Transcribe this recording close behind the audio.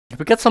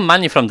We get some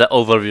money from the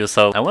overview,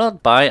 so I wanna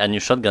buy a new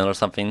shotgun or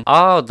something.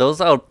 Oh,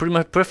 those are pretty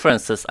much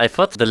preferences. I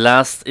thought the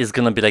last is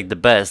gonna be like the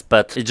best,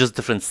 but it's just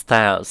different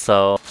styles,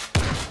 so...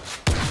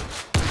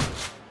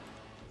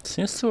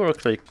 Seems to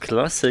work like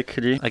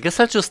classically. I guess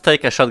I'll just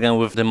take a shotgun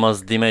with the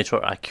most damage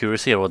or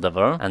accuracy or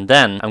whatever, and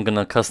then I'm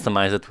gonna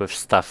customize it with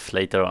stuff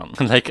later on,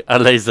 like a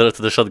laser to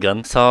the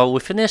shotgun. So we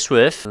finished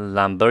with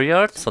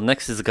Lumberyard, so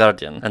next is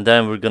Guardian, and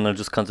then we're gonna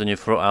just continue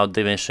throughout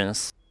the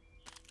missions.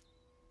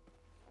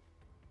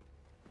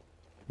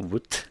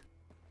 Wood.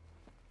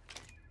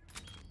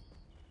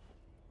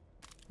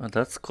 Oh,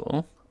 that's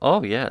cool.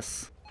 Oh,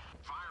 yes.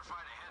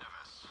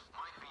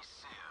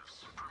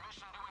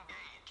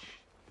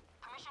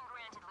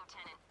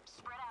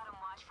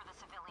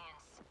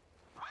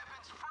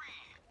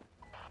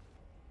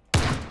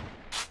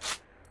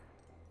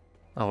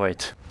 Oh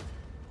wait.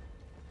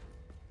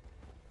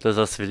 Those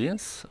are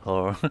civilians?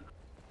 Or...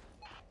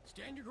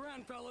 Stand your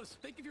ground, fellas.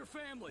 Think of your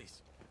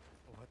families.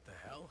 What the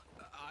hell?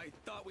 I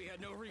thought we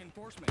had no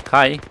reinforcement.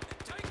 Hi. Take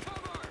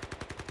cover!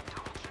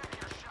 Double check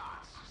your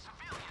shots.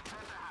 Civilians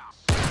at the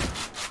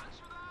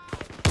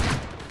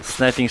house.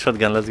 Sniping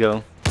shotgun, let's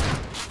go.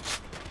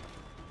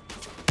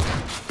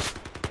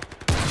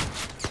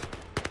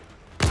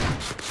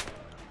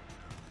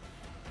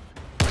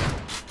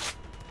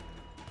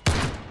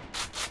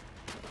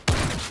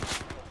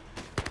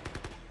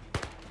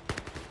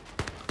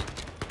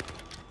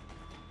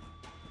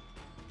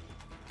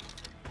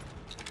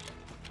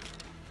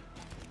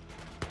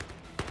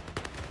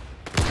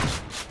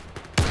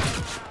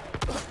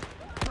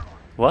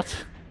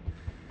 What?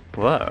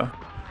 Whoa.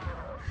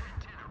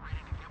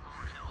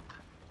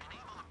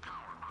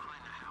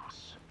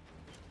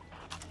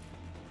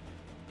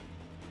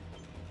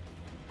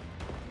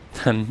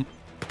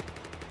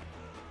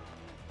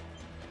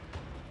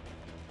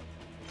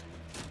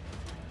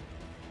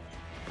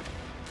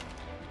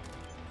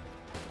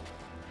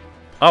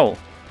 Oh,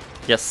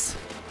 yes.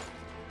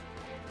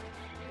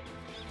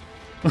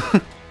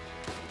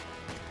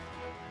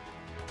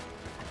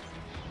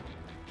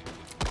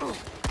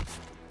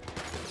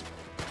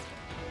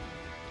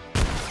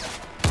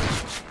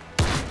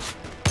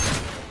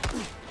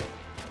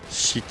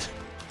 Shit.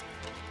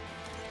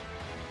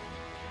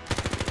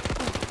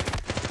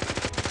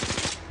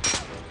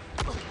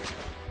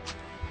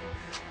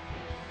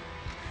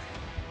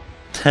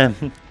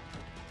 Damn.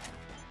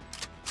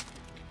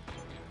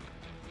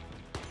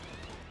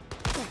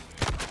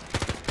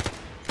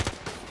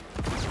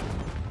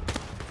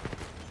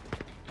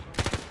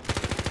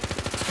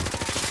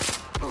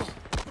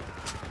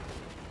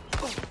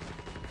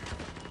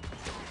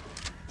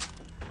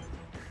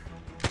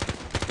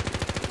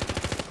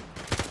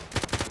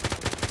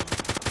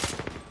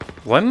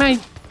 Why my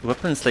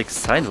weapons like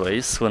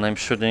sideways when I'm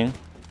shooting?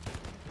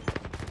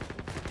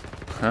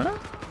 Huh?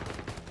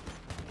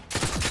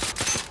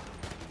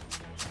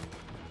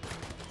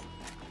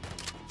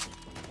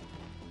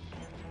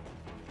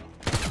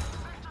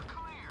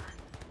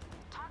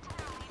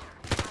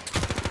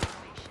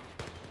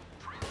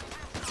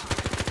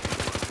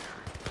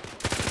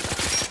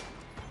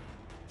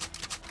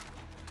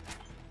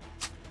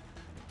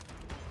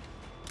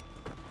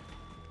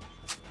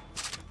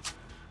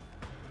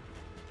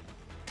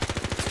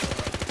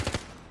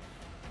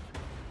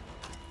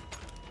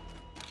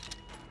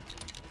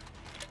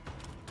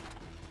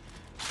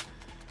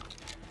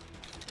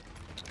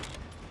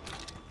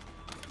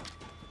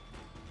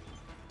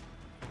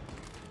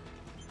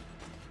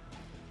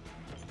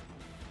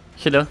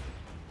 Hello.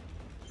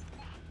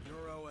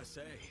 You're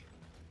OSA.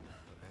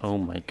 Oh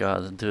my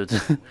god, dude. We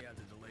had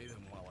to delay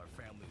them while our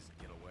families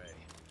get away.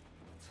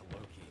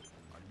 Loki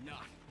are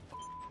not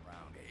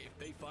around if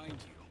they find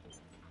you.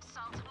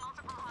 Assault,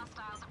 multiple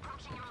hostiles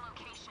approaching your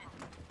location.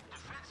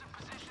 Defensive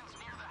positions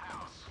near the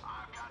house.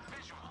 I've got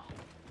visual.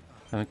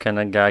 I'm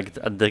kinda gagged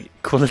at the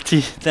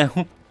quality now.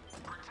 Protect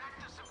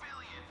the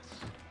civilians.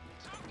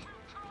 Take your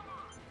cover.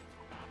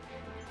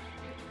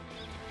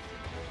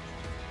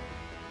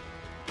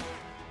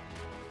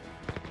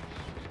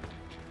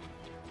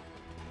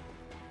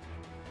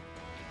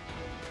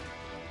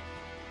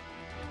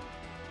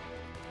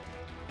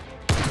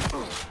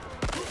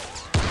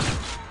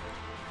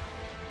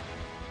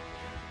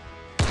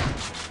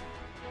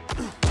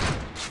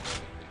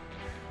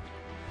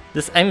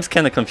 This aim's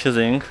kinda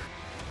confusing.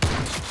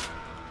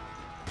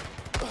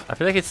 I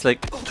feel like it's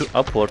like too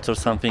upwards or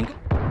something.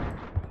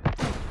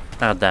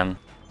 Ah, damn.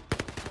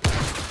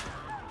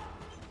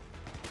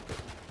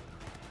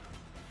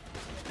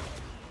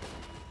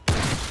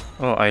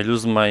 Oh, I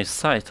lose my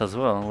sight as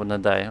well when I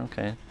die,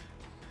 okay.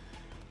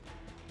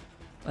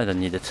 I don't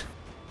need it.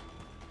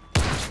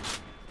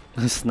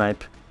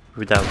 Snipe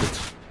without it.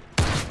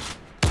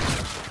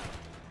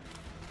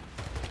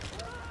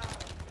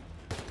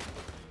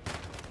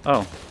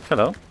 Oh,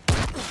 hello.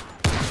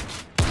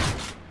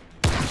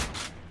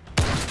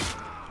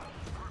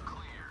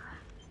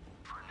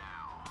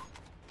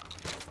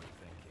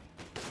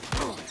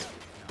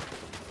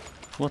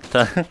 What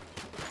the?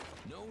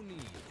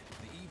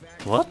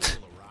 What?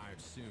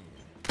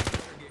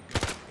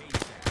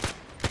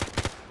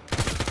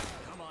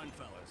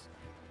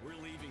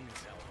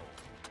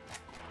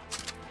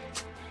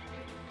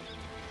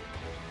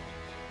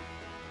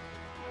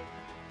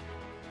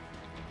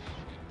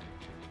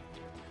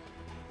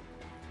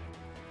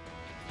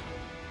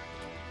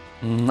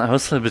 I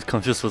was a bit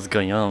confused what's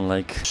going on,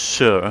 like,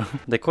 sure.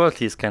 The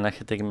quality is kinda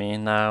hitting me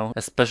now,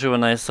 especially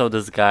when I saw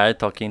this guy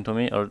talking to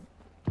me, or...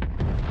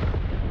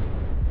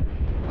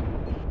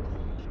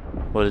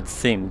 well, it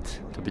seemed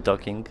to be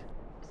talking.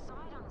 Saw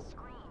it on the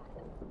screen.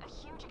 A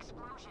huge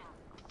explosion,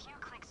 a few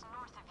clicks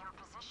north of your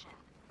position.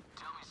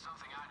 Tell me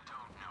something I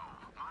don't know.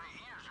 My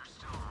ears are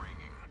still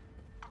ringing.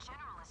 The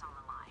general is on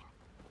the line.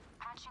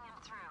 Patching him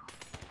through.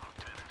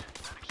 Lieutenant,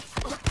 that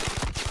explosion.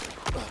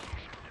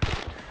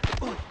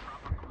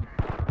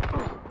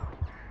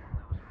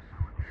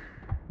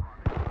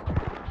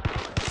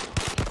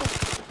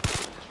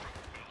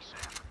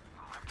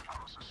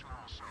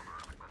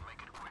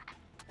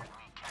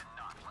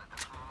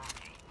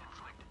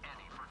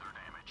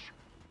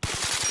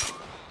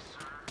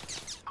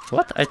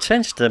 What? I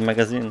changed the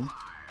magazine.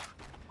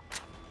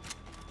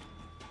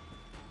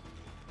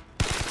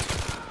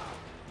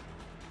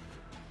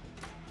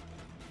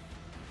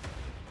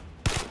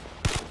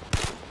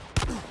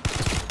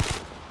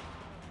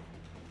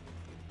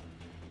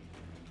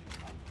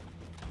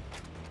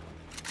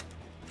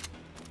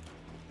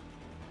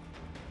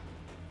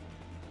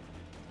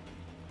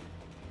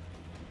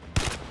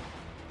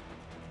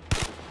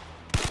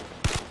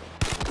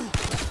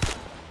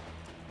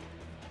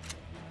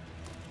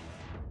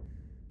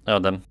 Oh,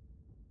 them.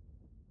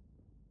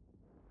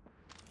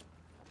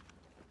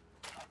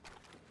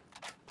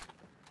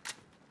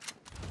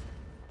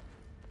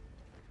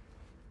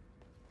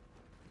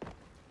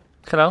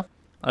 Hello?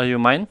 Are you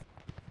mine?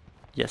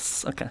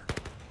 Yes, okay.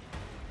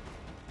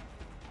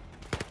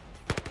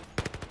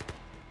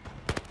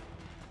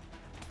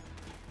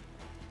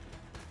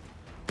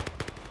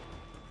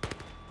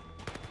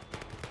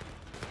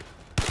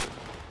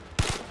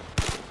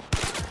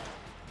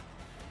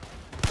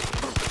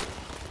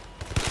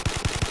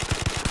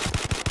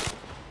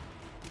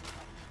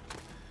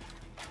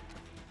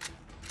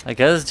 I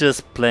guess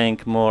just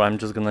playing more, I'm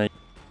just gonna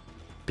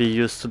be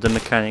used to the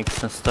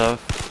mechanics and stuff.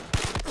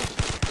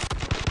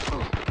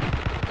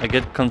 I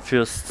get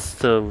confused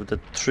still with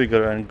the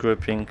trigger and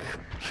gripping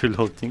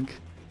reloading.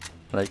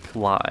 Like,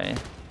 why?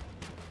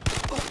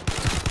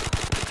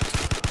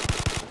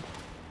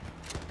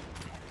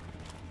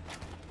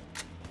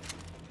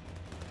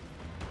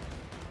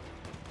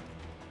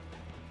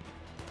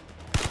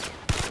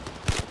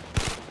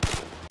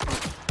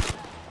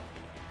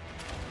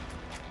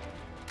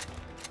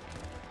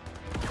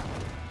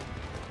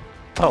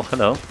 Oh,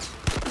 hello.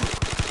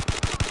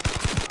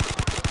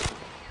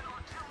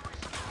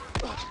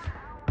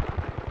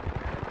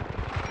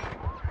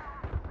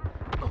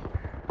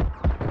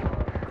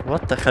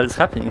 What the hell is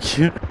happening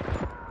here?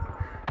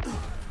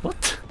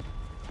 What?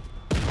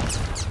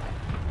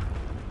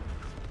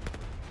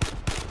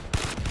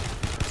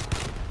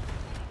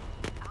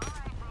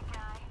 Alright, big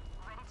guy.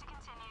 Ready to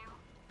continue.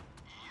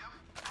 Yep,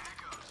 here it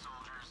goes,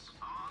 soldiers.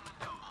 On the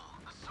double.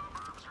 The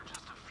suburbs are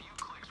just a few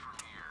clicks from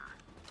here.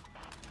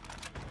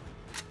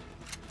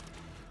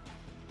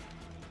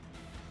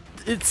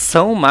 It's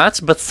so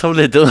much, but so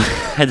little.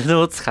 I don't know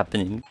what's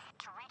happening. To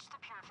reach the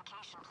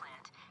purification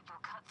plant,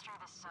 you'll cut through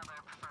this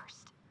suburb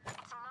first.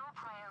 It's a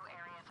low-prio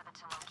area for the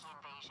Taloki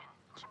invasion.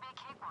 Should be a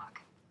cakewalk.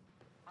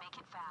 Make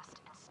it fast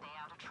and stay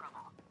out of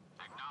trouble.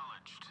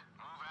 Acknowledged.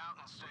 Move out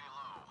and stay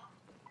low.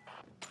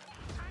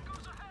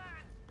 Tango's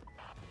ahead!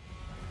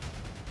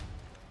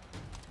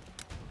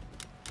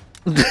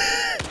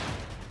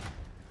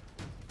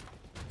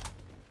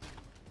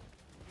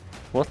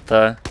 What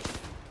the?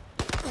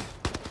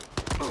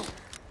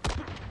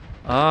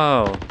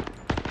 Oh.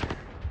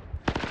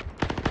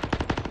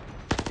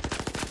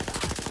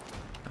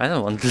 I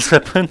don't want this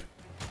weapon. Dahlia,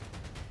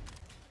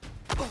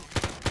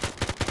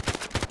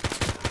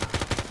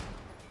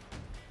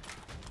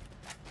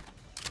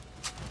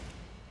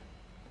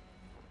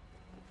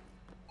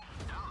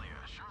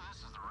 sure this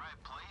is the right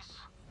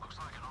place? Looks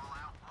like an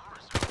all-out war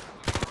zone.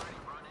 We've already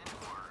run into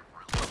our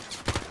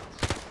reluctant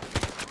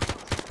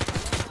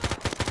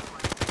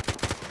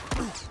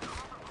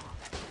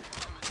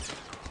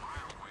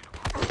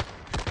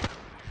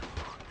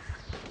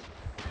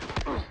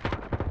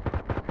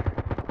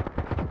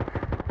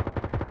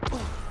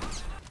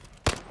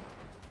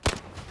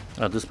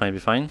Oh, this might be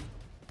fine.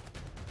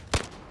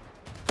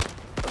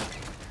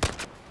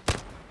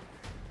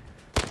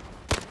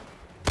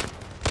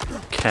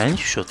 Can you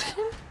shoot him?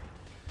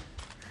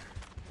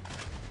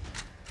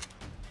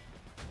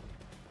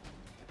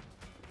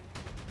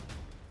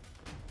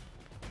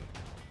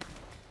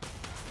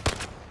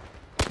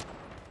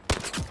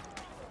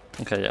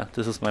 Okay, yeah,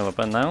 this is my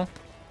weapon now.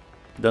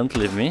 Don't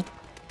leave me.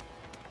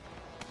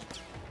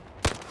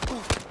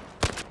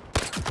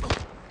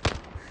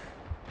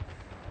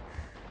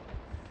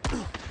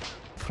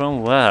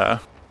 From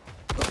where?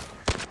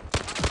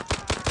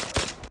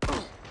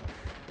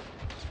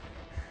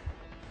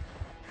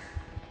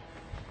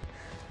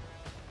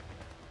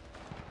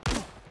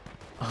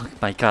 Oh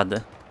my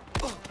god.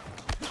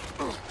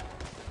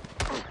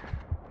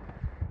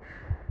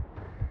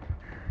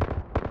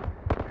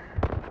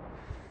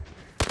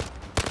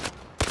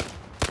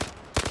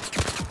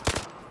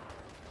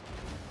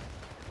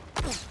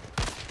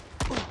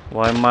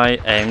 Why my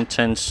aim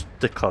changed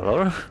the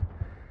color?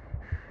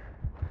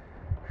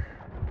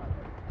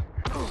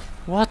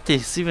 What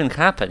is even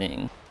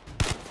happening?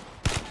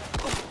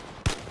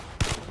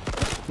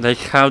 Like,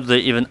 how do they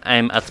even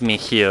aim at me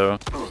here?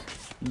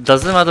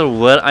 Doesn't matter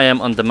where I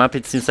am on the map,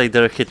 it seems like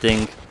they're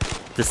hitting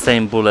the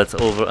same bullets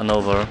over and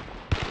over.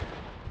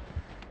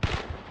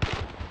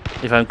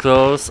 If I'm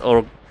close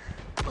or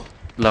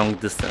long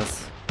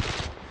distance.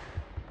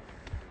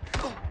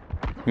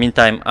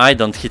 Meantime, I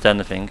don't hit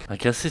anything. I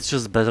guess it's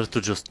just better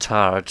to just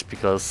charge,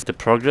 because the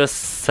progress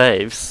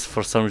saves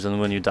for some reason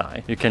when you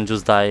die. You can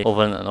just die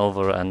over and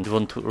over and it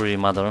won't really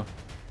matter.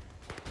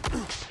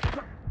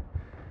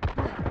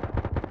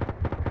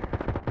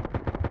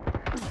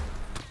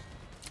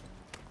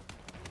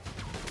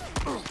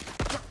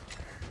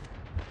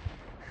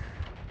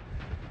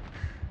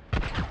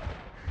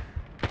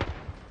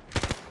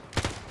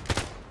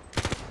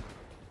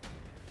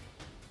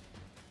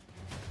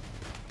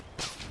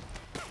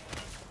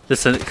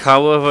 Listen,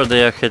 however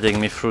they are hitting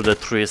me through the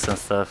trees and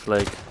stuff,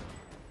 like...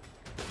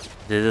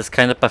 This is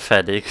kinda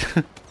pathetic.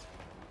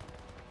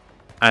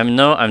 I'm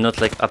not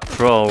like a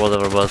pro or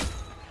whatever, but...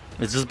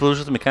 It's just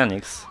bullshit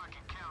mechanics.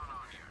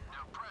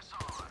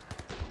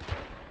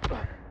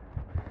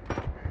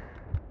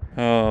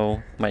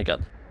 Oh my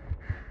god.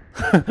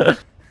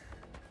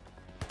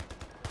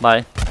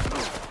 Bye.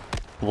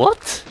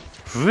 What?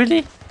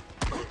 Really?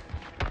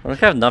 I don't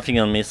have nothing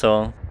on me,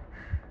 so...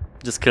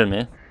 Just kill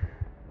me.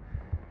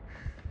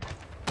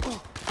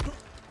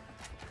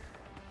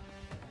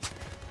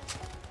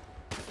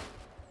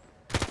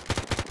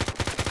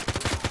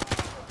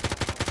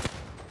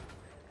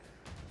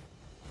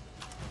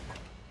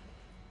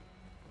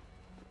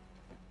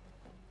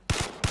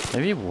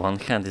 Maybe one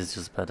hand is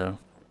just better.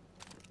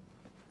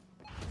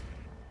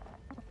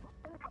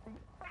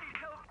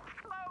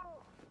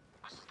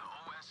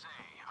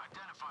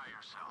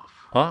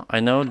 Oh, I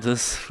know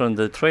this from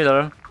the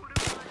trailer.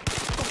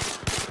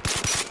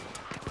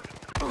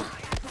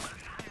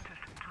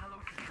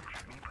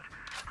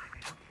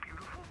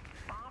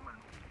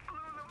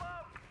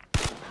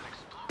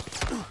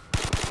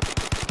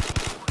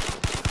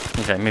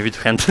 Okay, maybe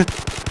two hand.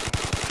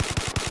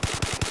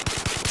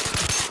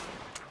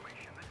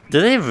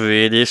 Did they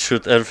really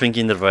shoot everything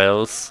in the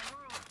rails?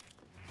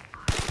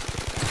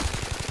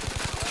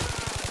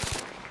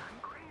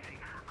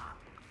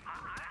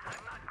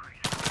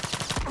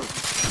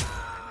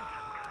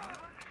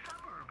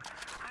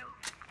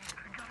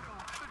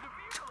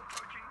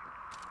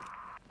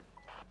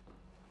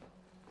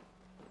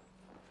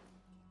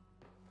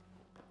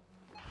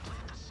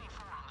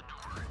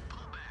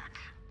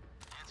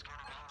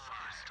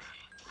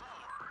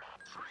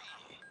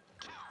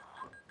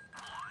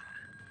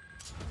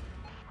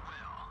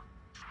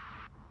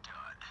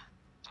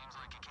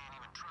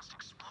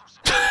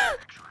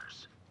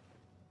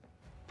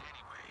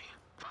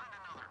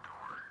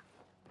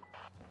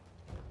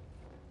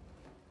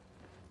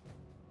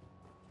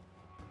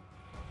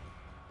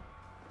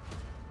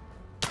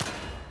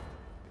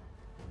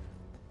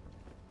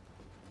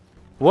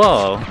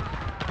 Whoa!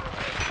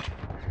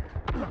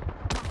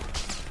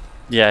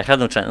 Yeah, I had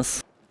no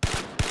chance.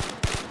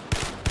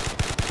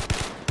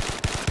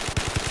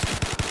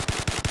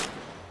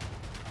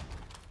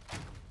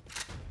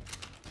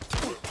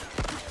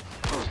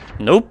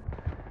 Nope.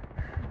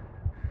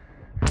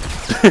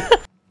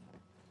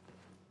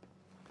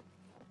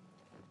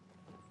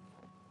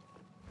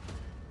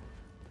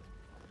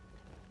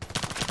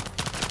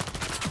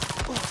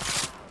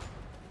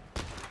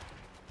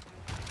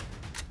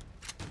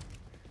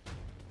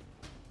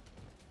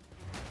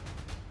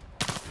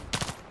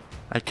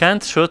 I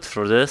can't shoot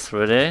through this,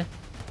 really.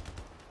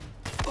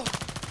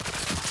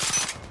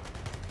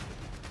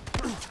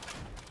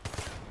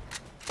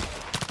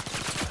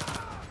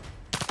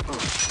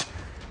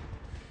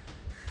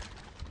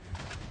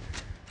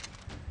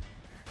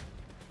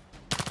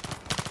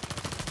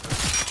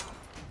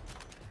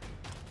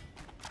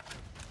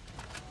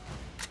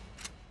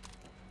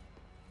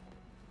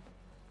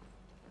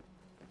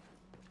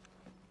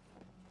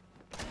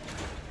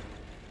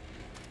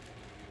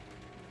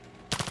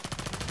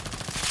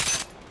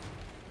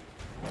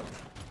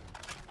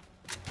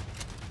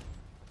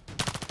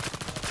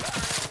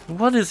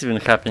 What is even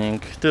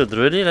happening? Dude,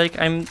 really? Like,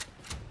 I'm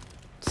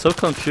so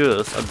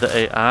confused at the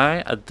AI,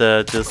 at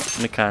the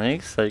just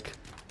mechanics, like...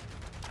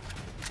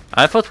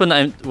 I thought when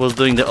I was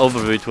doing the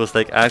overview it was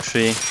like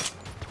actually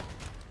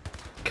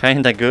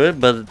kinda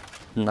good, but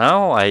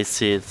now I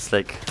see it's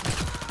like...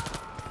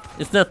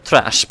 It's not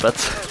trash, but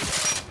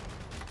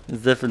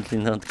it's definitely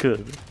not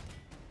good.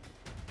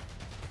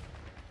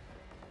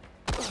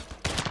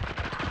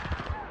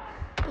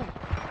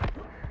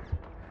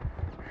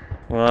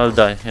 Well, I'll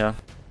die, yeah.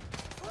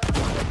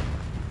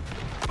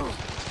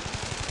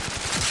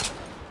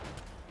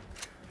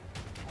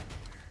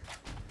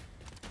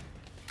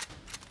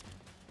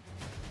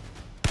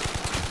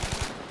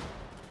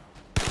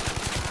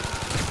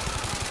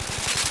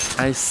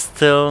 I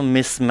still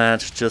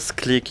mismatch just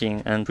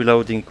clicking and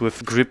reloading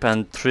with grip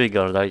and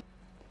trigger. Like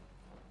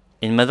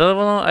in Medal of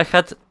Honor I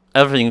had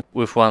everything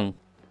with one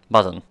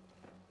button.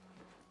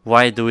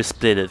 Why do we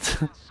split it?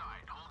 Inside,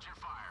 hold your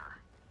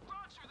fire.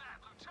 Roger that,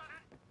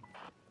 Lieutenant.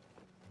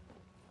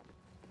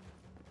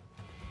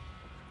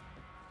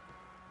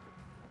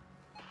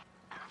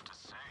 Have to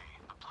say,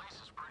 the place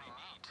is pretty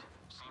neat.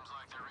 Seems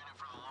like they're in it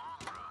for the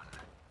long run.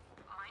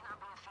 Might not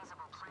be a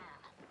feasible plan.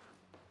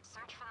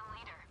 Search for the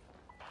leader.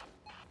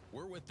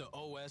 We're with the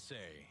OSA.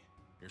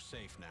 You're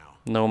safe now.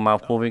 No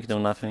mouth moving, no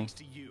nothing. Thanks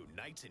to you,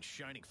 knights in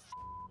shining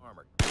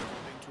armor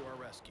coming to our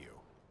rescue.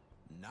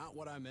 Not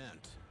what I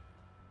meant.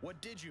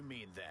 What did you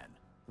mean then?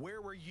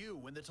 Where were you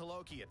when the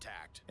Taloki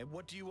attacked? And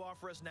what do you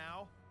offer us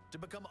now? To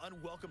become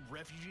unwelcome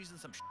refugees in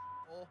some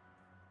hole?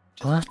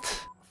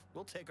 What?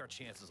 We'll take our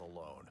chances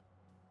alone.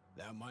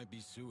 That might be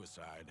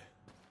suicide.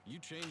 You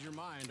change your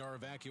mind, our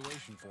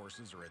evacuation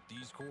forces are at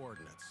these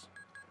coordinates.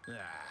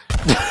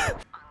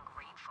 Ungrateful.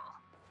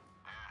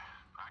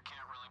 I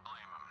can't really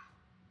blame him.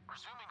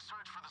 Resuming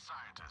search for the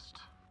scientist.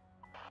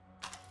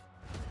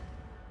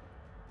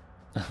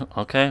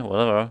 Okay,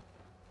 whatever.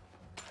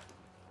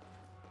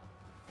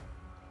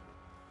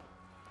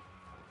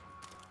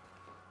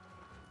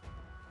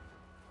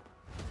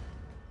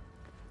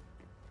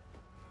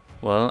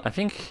 Well, I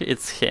think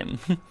it's him.